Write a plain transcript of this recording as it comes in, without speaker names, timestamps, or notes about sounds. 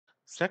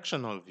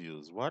Sectional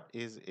views. What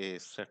is a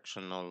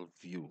sectional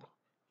view?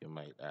 You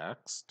might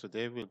ask.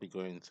 Today we'll be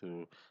going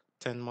through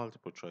 10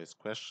 multiple choice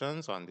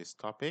questions on this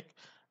topic,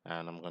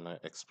 and I'm going to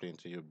explain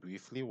to you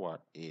briefly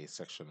what a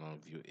sectional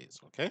view is.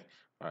 Okay?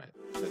 All right,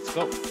 let's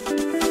go.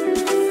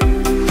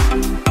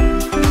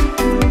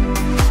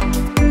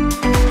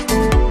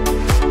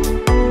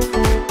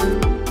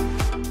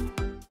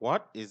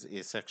 What is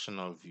a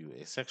sectional view?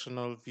 A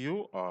sectional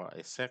view or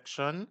a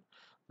section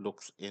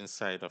looks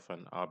inside of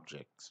an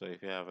object. So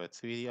if you have a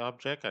 3D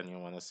object and you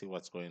want to see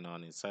what's going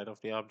on inside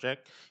of the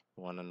object,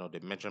 you want to know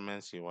the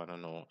measurements, you want to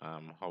know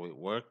how it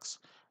works,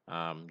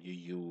 you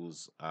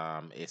use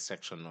a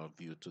sectional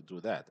view to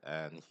do that.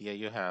 And here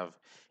you have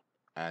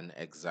an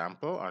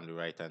example on the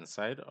right hand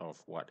side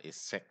of what a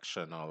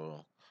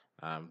sectional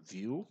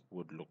view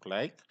would look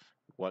like.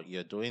 What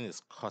you're doing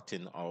is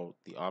cutting out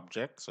the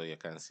object so you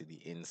can see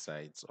the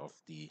insides of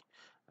the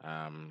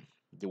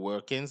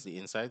workings, the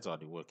insides or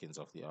the workings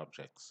of the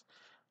objects.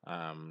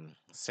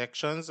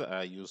 Sections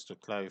are used to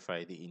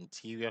clarify the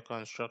interior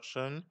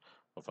construction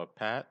of a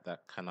part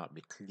that cannot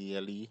be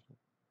clearly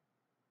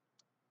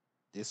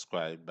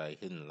described by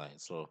hidden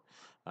lines. So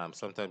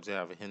sometimes you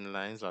have hidden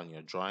lines on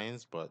your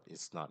drawings, but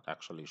it's not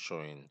actually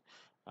showing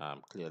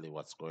clearly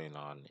what's going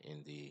on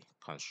in the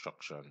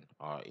construction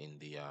or in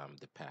the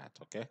path.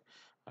 Okay,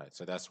 all right.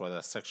 So that's what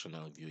a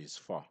sectional view is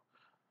for.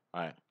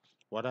 All right.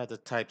 What are the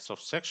types of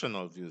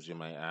sectional views, you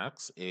might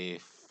ask? A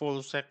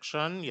full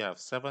section, you have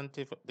seven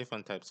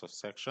different types of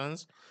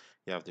sections.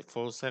 You have the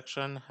full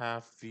section,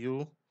 half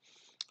view,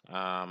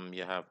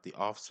 you have the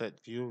offset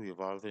view,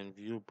 revolving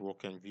view,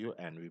 broken view,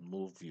 and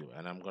remove view.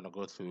 And I'm going to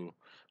go through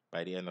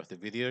by the end of the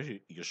video.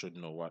 You should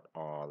know what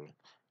all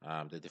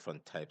the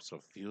different types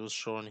of views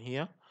shown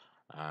here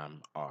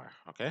are.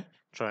 Okay,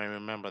 try and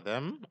remember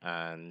them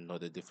and know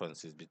the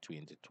differences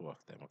between the two of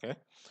them. Okay,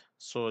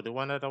 so the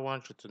one that I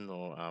want you to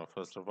know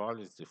first of all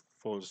is the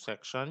full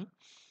section.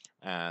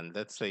 And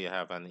let's say you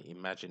have an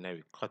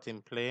imaginary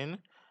cutting plane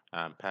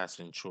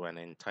passing through an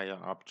entire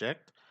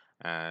object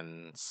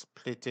and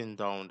splitting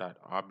down that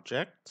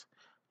object.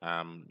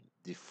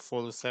 The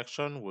full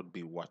section would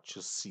be what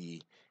you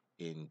see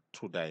in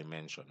 2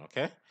 dimension.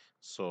 Okay,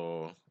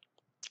 so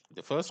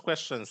the first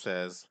question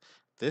says,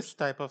 this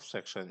type of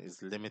section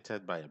is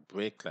limited by a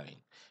break line.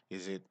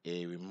 Is it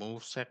a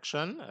remove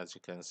section, as you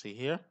can see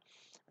here?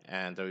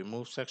 And the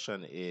remove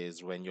section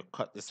is when you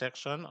cut the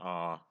section,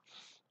 or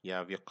you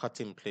have your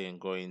cutting plane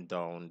going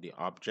down the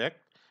object,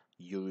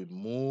 you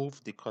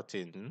remove the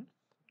cutting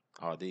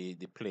or the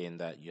plane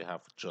that you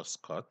have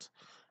just cut,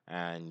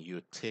 and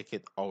you take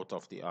it out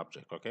of the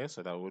object. Okay,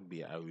 so that would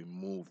be a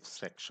remove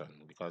section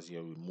because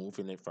you're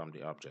removing it from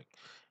the object.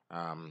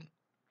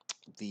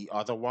 The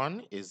other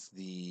one is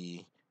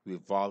the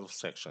revolve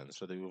section.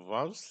 So the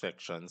revolve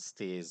section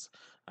stays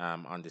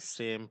on the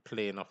same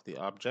plane of the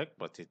object,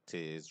 but it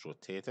is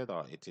rotated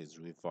or it is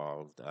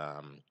revolved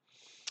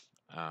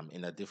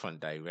in a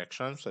different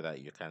direction so that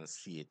you can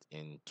see it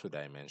in 2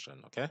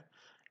 dimension. Okay,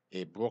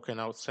 a broken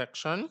out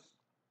section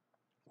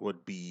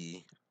would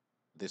be,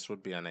 this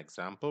would be an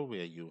example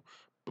where you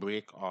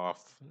break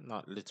off,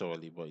 not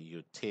literally, but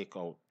you take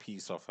out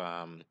piece of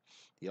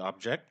the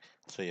object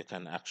so you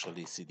can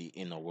actually see the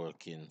inner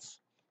workings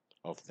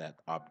of that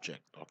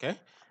object. Okay,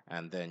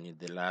 and then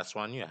the last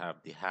one, you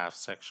have the half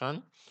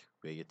section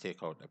where you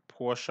take out a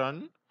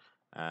portion,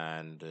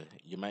 and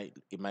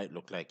it might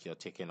look like you're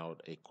taking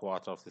out a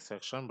quarter of the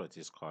section, but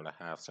it's called a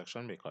half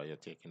section because you're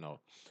taking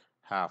out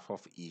half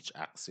of each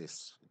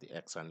axis, the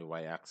x and the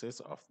y axis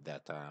of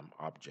that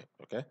object.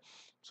 Okay,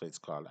 so it's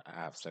called a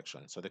half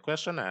section. So the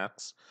question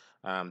asks,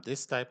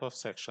 this type of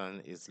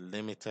section is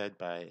limited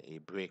by a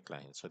break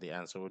line. So the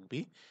answer would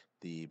be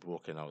the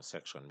broken out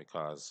section,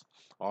 because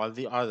all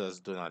the others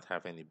do not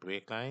have any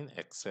break line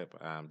except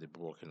the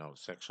broken out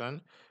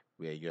section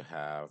where you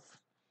have,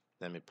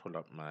 let me pull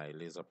up my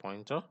laser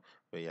pointer,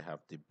 where you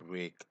have the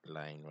break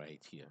line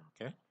right here.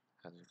 Okay,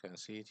 as you can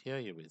see it here,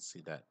 you will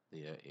see that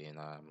there in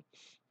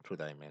 2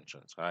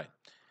 dimensions. All right,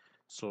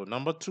 so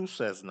number 2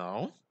 says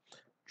now,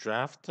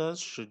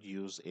 drafters should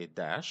use a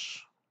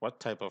dash.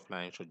 What type of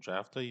line should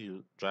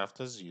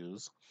drafters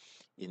use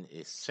in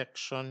a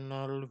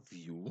sectional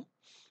view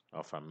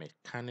of a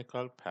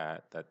mechanical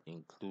part that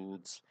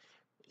includes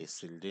a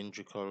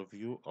cylindrical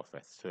view of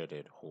a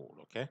threaded hole?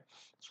 Okay,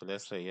 so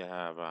let's say you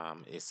have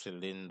a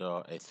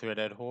cylinder, a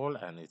threaded hole,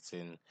 and it's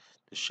in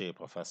the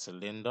shape of a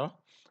cylinder.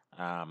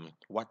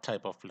 What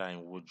type of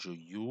line would you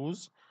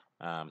use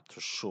to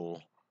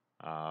show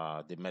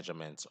the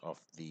measurements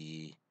of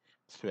the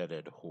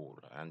threaded hole?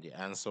 And the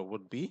answer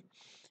would be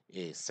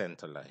a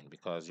center line,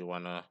 because you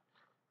want to,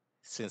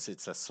 since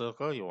it's a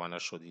circle, you want to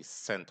show the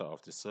center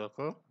of the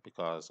circle,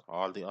 because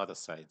all the other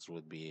sides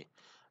would be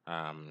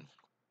um,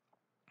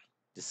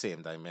 the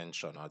same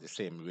dimension or the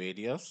same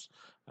radius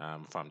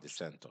from the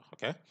center.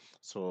 Okay,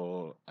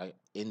 so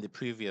in the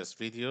previous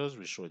videos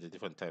we showed the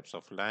different types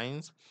of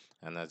lines,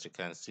 and as you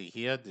can see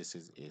here, this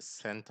is a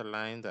center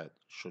line that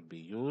should be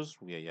used,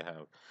 where you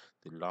have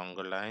the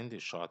longer line, the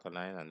shorter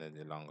line, and then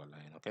the longer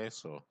line. Okay,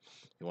 so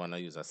you want to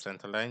use a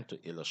center line to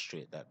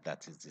illustrate that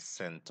that is the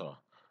center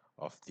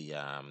of the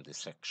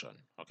section.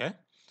 Okay,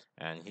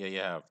 and here you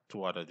have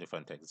two other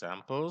different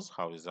examples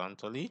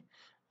horizontally.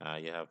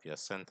 You have your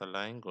center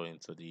line going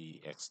to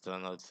the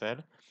external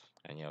thread,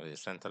 and you have the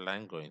center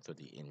line going to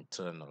the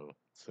internal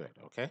thread.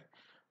 Okay,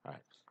 all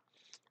right.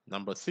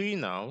 Number 3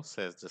 now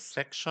says the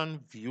section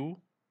view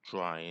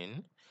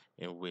drawing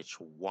in which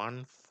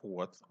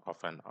 1/4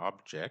 of an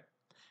object,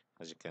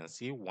 as you can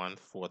see,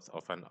 1/4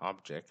 of an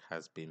object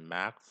has been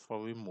marked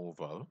for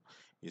removal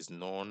is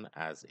known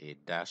as a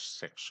dash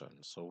section.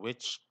 So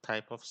which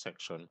type of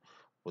section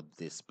would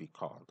this be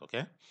called?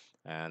 Okay,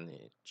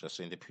 and just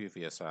in the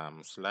previous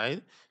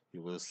slide,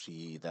 you will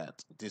see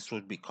that this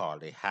would be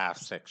called a half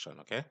section.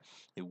 Okay,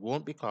 it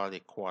won't be called a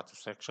quarter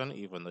section,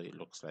 even though it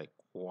looks like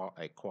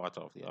a quarter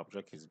of the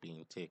object is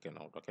being taken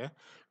out. Okay,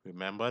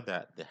 remember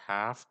that the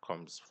half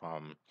comes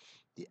from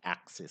the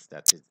axis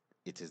that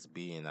it is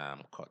being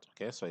cut.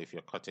 Okay, so if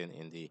you're cutting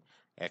in the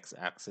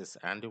x-axis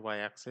and the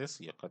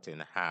y-axis, you're cutting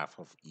half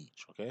of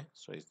each. Okay,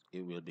 so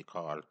it will be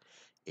called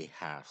a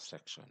half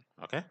section.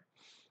 Okay,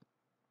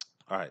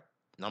 all right.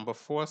 Number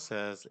 4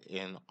 says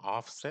in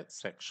offset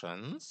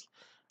sections,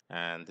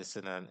 and this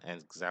is an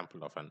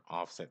example of an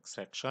offset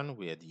section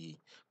where the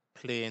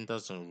plane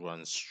doesn't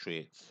run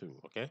straight through.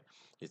 Okay,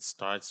 it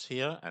starts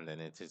here and then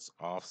it is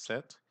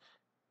offset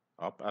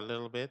up a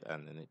little bit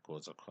and then it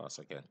goes across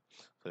again.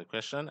 So the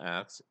question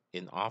asks,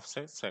 in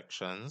offset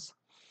sections,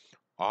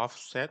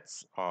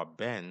 offsets or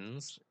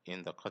bends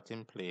in the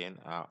cutting plane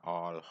are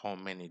all how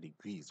many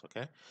degrees?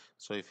 Okay,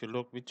 so if you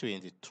look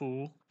between the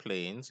two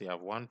planes, you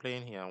have one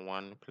plane here and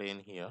one plane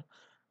here.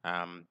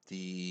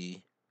 The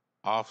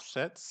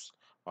offsets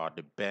or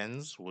the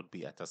bends would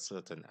be at a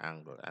certain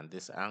angle, and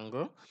this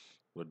angle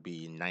would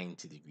be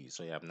 90 degrees.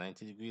 So you have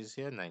 90 degrees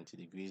here, 90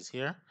 degrees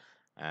here,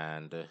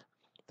 and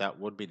that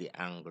would be the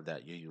angle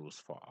that you use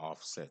for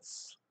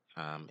offsets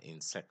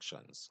in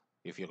sections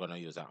if you're going to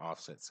use an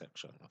offset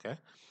section. Okay,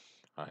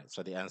 all right,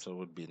 so the answer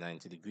would be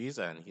 90 degrees,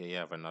 and here you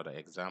have another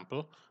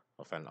example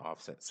of an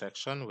offset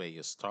section where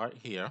you start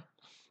here,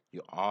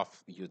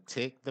 you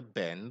take the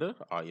bend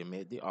or you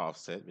make the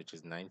offset, which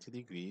is 90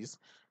 degrees,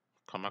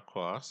 come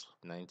across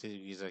 90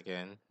 degrees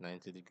again,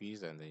 90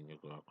 degrees, and then you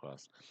go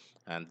across.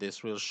 And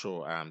this will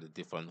show the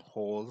different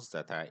holes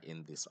that are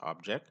in this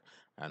object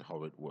and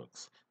how it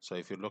works. So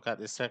if you look at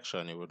this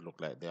section, it would look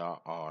like they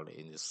are all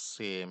in the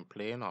same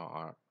plane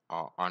or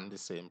on the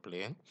same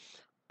plane,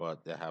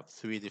 but they have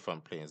three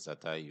different planes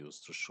that I use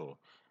to show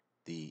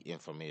the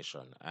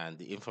information. And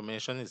the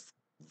information is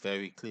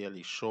very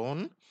clearly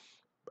shown,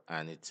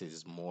 and it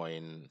is more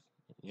in,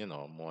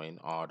 more in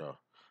order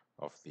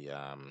of the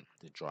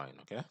drawing.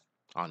 Okay,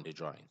 on the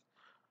drawing.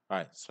 All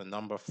right, so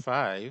number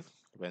 5,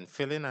 when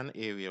filling an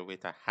area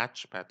with a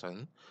hatch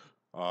pattern,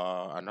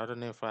 or another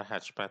name for a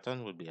hatch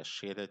pattern would be a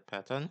shaded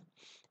pattern.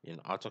 In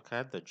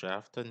AutoCAD, the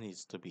drafter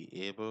needs to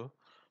be able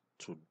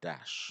to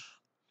dash.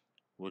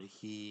 Would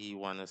he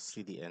want to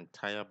see the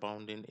entire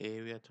bounding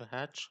area to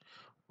hatch?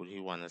 Would he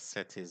want to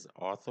set his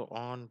ortho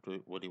on?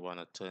 Would he want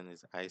to turn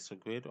his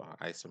isogrid or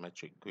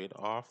isometric grid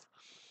off?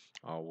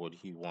 Or would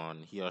he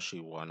or she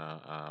want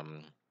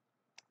to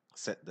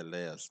set the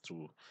layers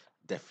to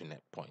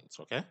definite points?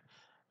 Okay,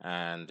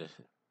 and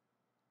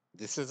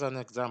this is an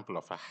example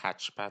of a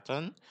hatch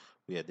pattern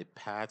where the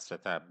parts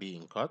that are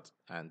being cut,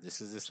 and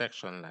this is the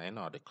section line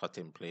or the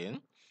cutting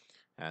plane,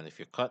 and if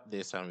you cut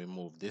this and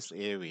remove this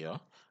area,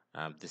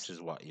 this is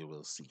what you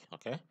will see.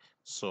 Okay,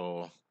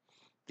 so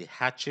the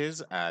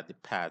hatches are the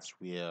parts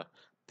where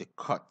the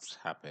cuts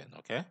happen.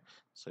 Okay,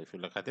 so if you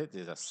look at it,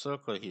 there's a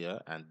circle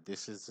here and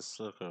this is the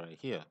circle right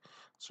here,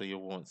 so you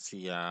won't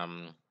see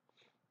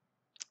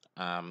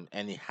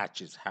any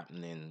hatches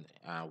happening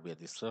where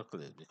the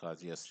circle is,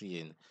 because you're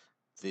seeing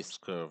this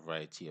curve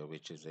right here,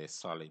 which is a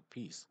solid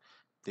piece.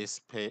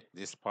 This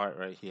part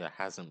right here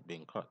hasn't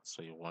been cut,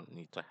 so you won't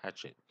need to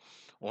hatch it.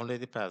 Only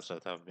the parts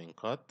that have been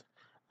cut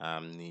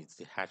needs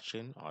the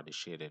hatching or the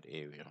shaded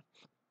area.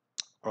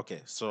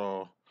 Okay,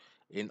 so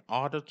in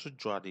order to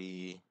draw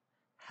the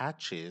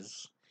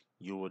hatches,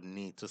 you would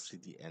need to see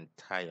the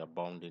entire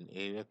bounding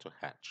area to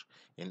hatch.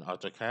 In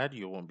AutoCAD,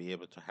 you won't be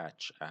able to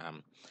hatch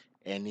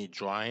any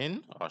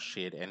drawing or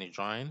shade any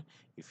drawing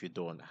if you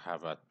don't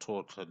have a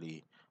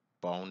totally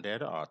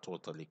bounded or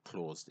totally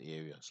closed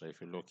area. So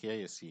if you look here,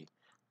 you see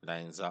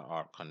lines that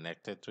are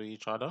connected to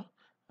each other,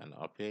 and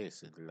up here, you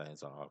see the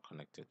lines are all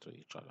connected to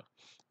each other.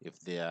 If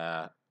there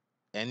are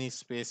any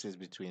spaces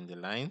between the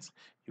lines,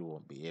 you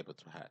won't be able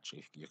to hatch.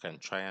 If you can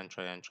try and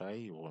try and try,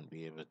 you won't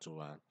be able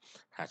to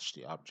hatch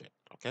the object.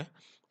 Okay,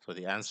 so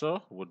the answer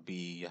would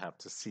be you have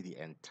to see the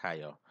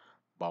entire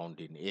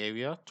bounding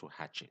area to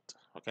hatch it.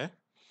 Okay,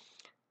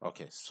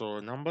 okay, so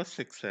number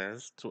 6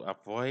 says to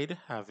avoid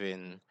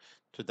having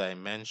to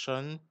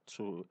dimension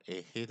to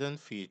a hidden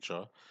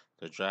feature,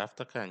 the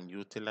drafter can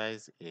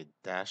utilize a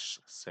dash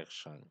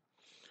section.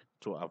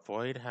 To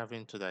avoid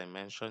having to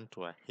dimension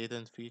to a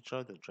hidden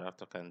feature, the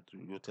drafter can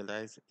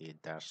utilize a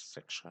dash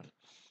section.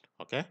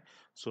 Okay,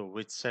 so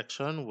which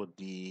section would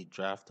the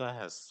drafter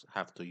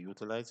have to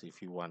utilize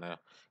if you want to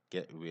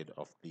get rid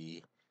of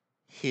the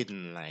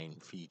hidden line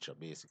feature,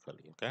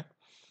 basically? Okay,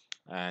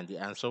 and the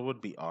answer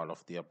would be all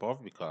of the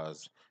above,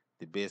 because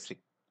the basic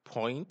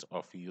point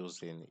of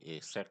using a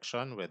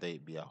section, whether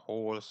it be a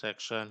whole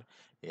section,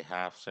 a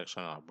half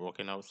section, or a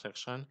broken out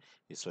section,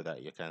 is so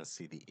that you can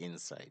see the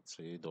inside,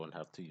 so you don't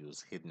have to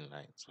use hidden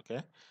lines.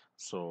 Okay,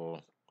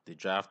 so the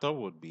drafter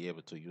would be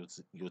able to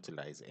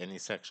utilize any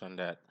section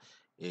that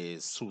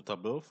is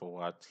suitable for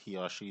what he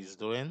or she is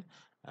doing,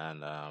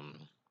 and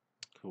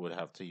he would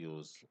have to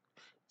use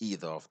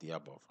either of the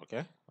above.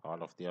 Okay,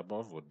 all of the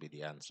above would be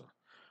the answer.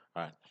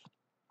 All right,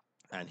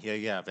 and here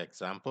you have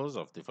examples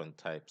of different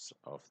types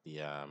of the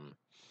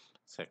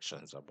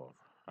sections above.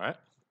 All right.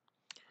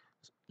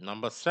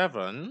 Number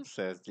 7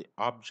 says the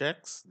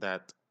objects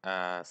that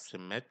are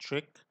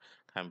symmetric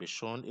can be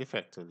shown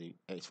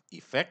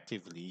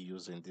effectively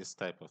using this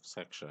type of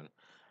section.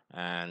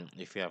 And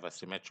if you have a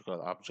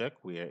symmetrical object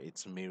where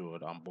it's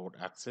mirrored on both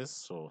axes,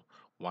 so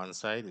one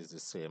side is the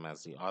same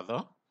as the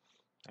other,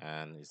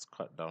 and it's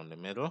cut down the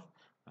middle,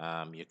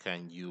 you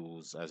can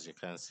use, as you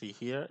can see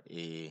here,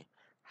 a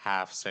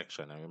half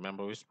section. And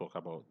remember, we spoke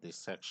about this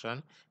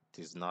section. It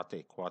is not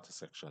a quarter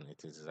section,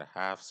 it is a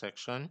half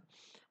section.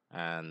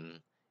 And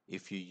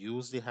if you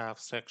use the half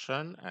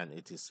section and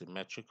it is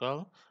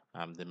symmetrical,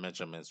 the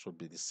measurements will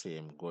be the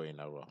same going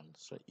around.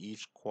 So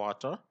each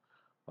quarter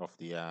of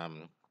the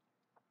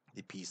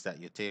piece that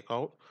you take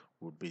out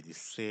would be the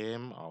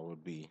same, or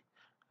would be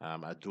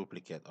a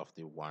duplicate of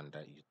the one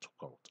that you took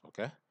out.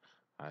 Okay,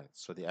 all right,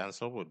 so the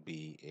answer would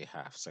be a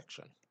half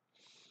section.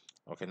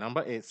 Okay,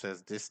 number 8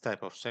 says this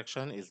type of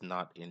section is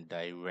not in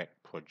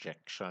direct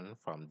projection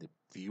from the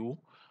view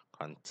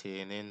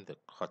containing the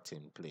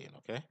cutting plane.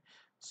 Okay,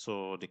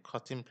 so the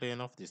cutting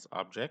plane of this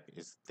object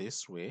is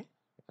this way.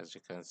 As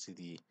you can see,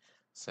 the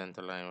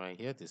center line right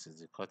here, this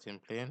is the cutting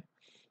plane.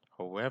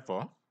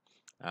 However,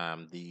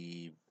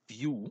 the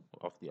view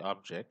of the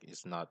object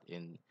is not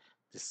in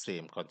the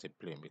same cutting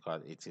plane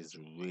because it is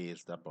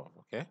raised above.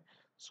 Okay,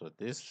 so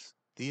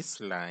this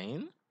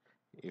line,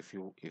 if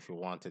you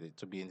wanted it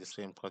to be in the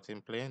same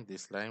cutting plane,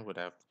 this line would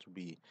have to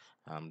be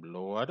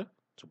lowered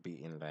to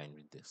be in line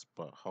with this.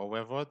 But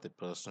however, the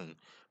person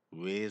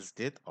raised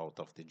it out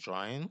of the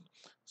drawing,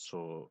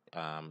 so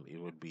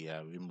it would be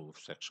a remove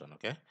section.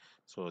 Okay,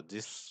 so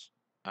this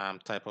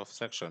type of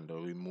section, the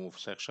remove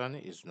section,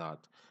 is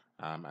not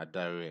a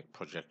direct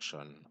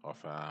projection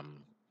of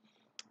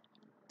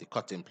the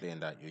cutting plane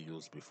that you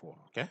used before.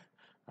 Okay,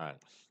 all right.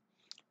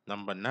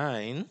 Number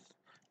 9,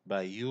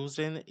 by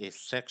using a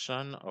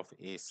section of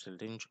a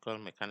cylindrical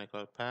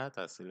mechanical part.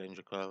 A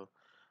cylindrical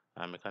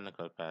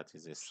mechanical part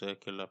is a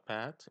circular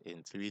part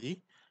in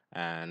 3D,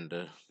 and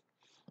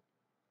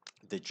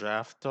the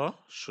drafter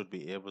should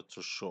be able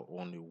to show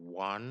only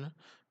one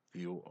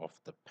view of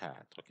the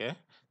path. Okay,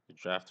 the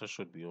drafter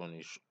should be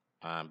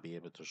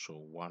able to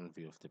show one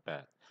view of the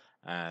path,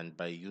 and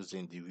by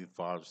using the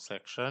revolve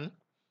section,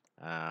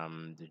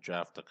 the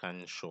drafter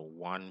can show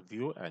one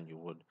view, and you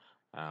would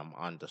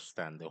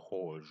understand the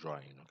whole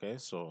drawing. Okay,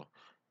 so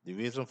the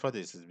reason for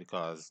this is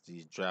because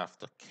the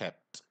drafter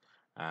kept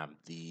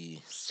the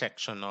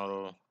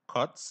sectional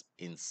cuts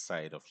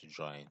inside of the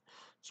drawing.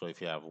 So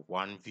if you have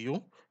one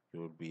view, you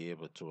will be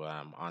able to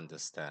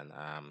understand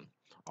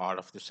all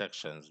of the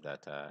sections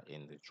that are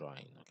in the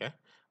drawing. Okay,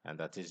 and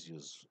that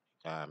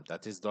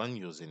is done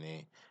using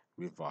a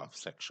revolve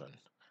section.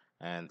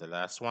 And the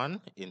last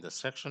one, in the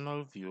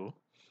sectional view,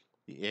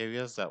 the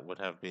areas that would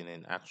have been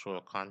in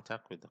actual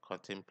contact with the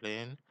cutting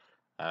plane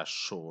are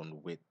shown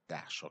with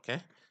dash. Okay,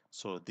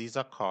 so these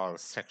are called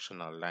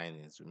sectional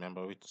linings.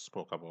 Remember, we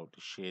spoke about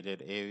the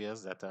shaded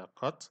areas that are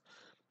cut.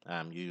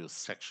 You use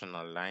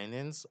sectional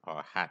linings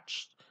or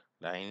hatched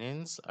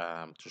linings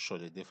to show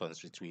the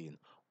difference between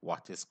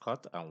what is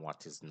cut and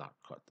what is not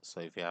cut. So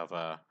if you have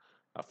a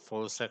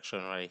full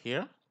section right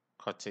here,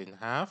 cut in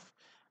half,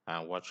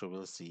 and what you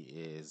will see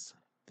is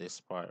this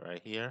part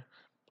right here,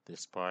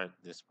 this part,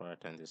 this part,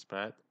 and this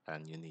part,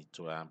 and you need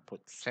to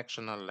put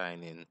sectional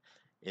lining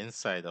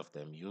inside of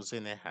them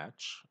using a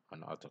hatch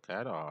on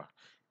AutoCAD or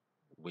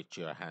with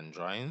your hand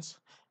drawings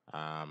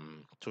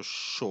to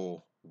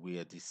show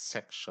where the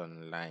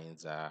section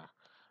lines are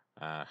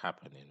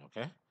happening.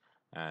 Okay,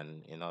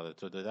 and in order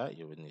to do that,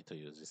 you would need to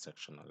use the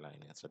sectional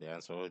lining. So the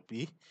answer would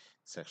be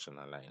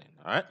sectional lining.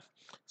 All right,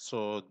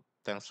 so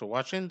thanks for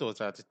watching.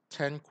 Those are the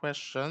 10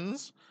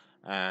 questions,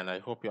 and I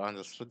hope you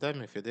understood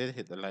them. If you did,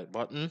 hit the like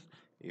button.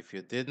 If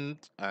you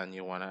didn't and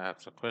you want to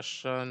ask a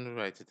question,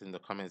 write it in the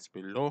comments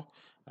below.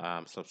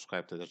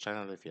 Subscribe to the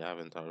channel if you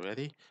haven't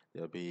already.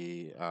 There'll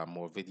be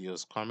more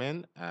videos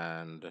coming,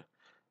 and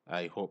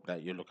I hope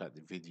that you look at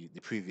the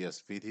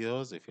previous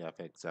videos. If you have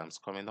exams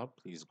coming up,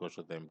 please go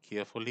through them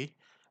carefully.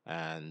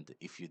 And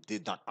if you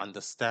did not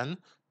understand,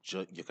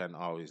 you can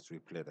always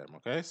replay them.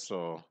 Okay,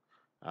 so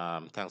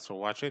thanks for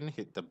watching.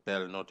 Hit the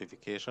bell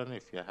notification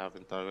if you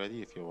haven't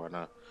already, if you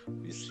wanna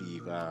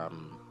receive a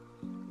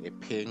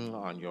ping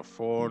on your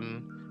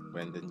phone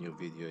when the new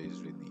video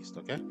is released.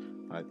 Okay,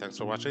 all right, thanks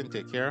for watching.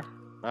 Take care.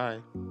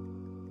 Bye.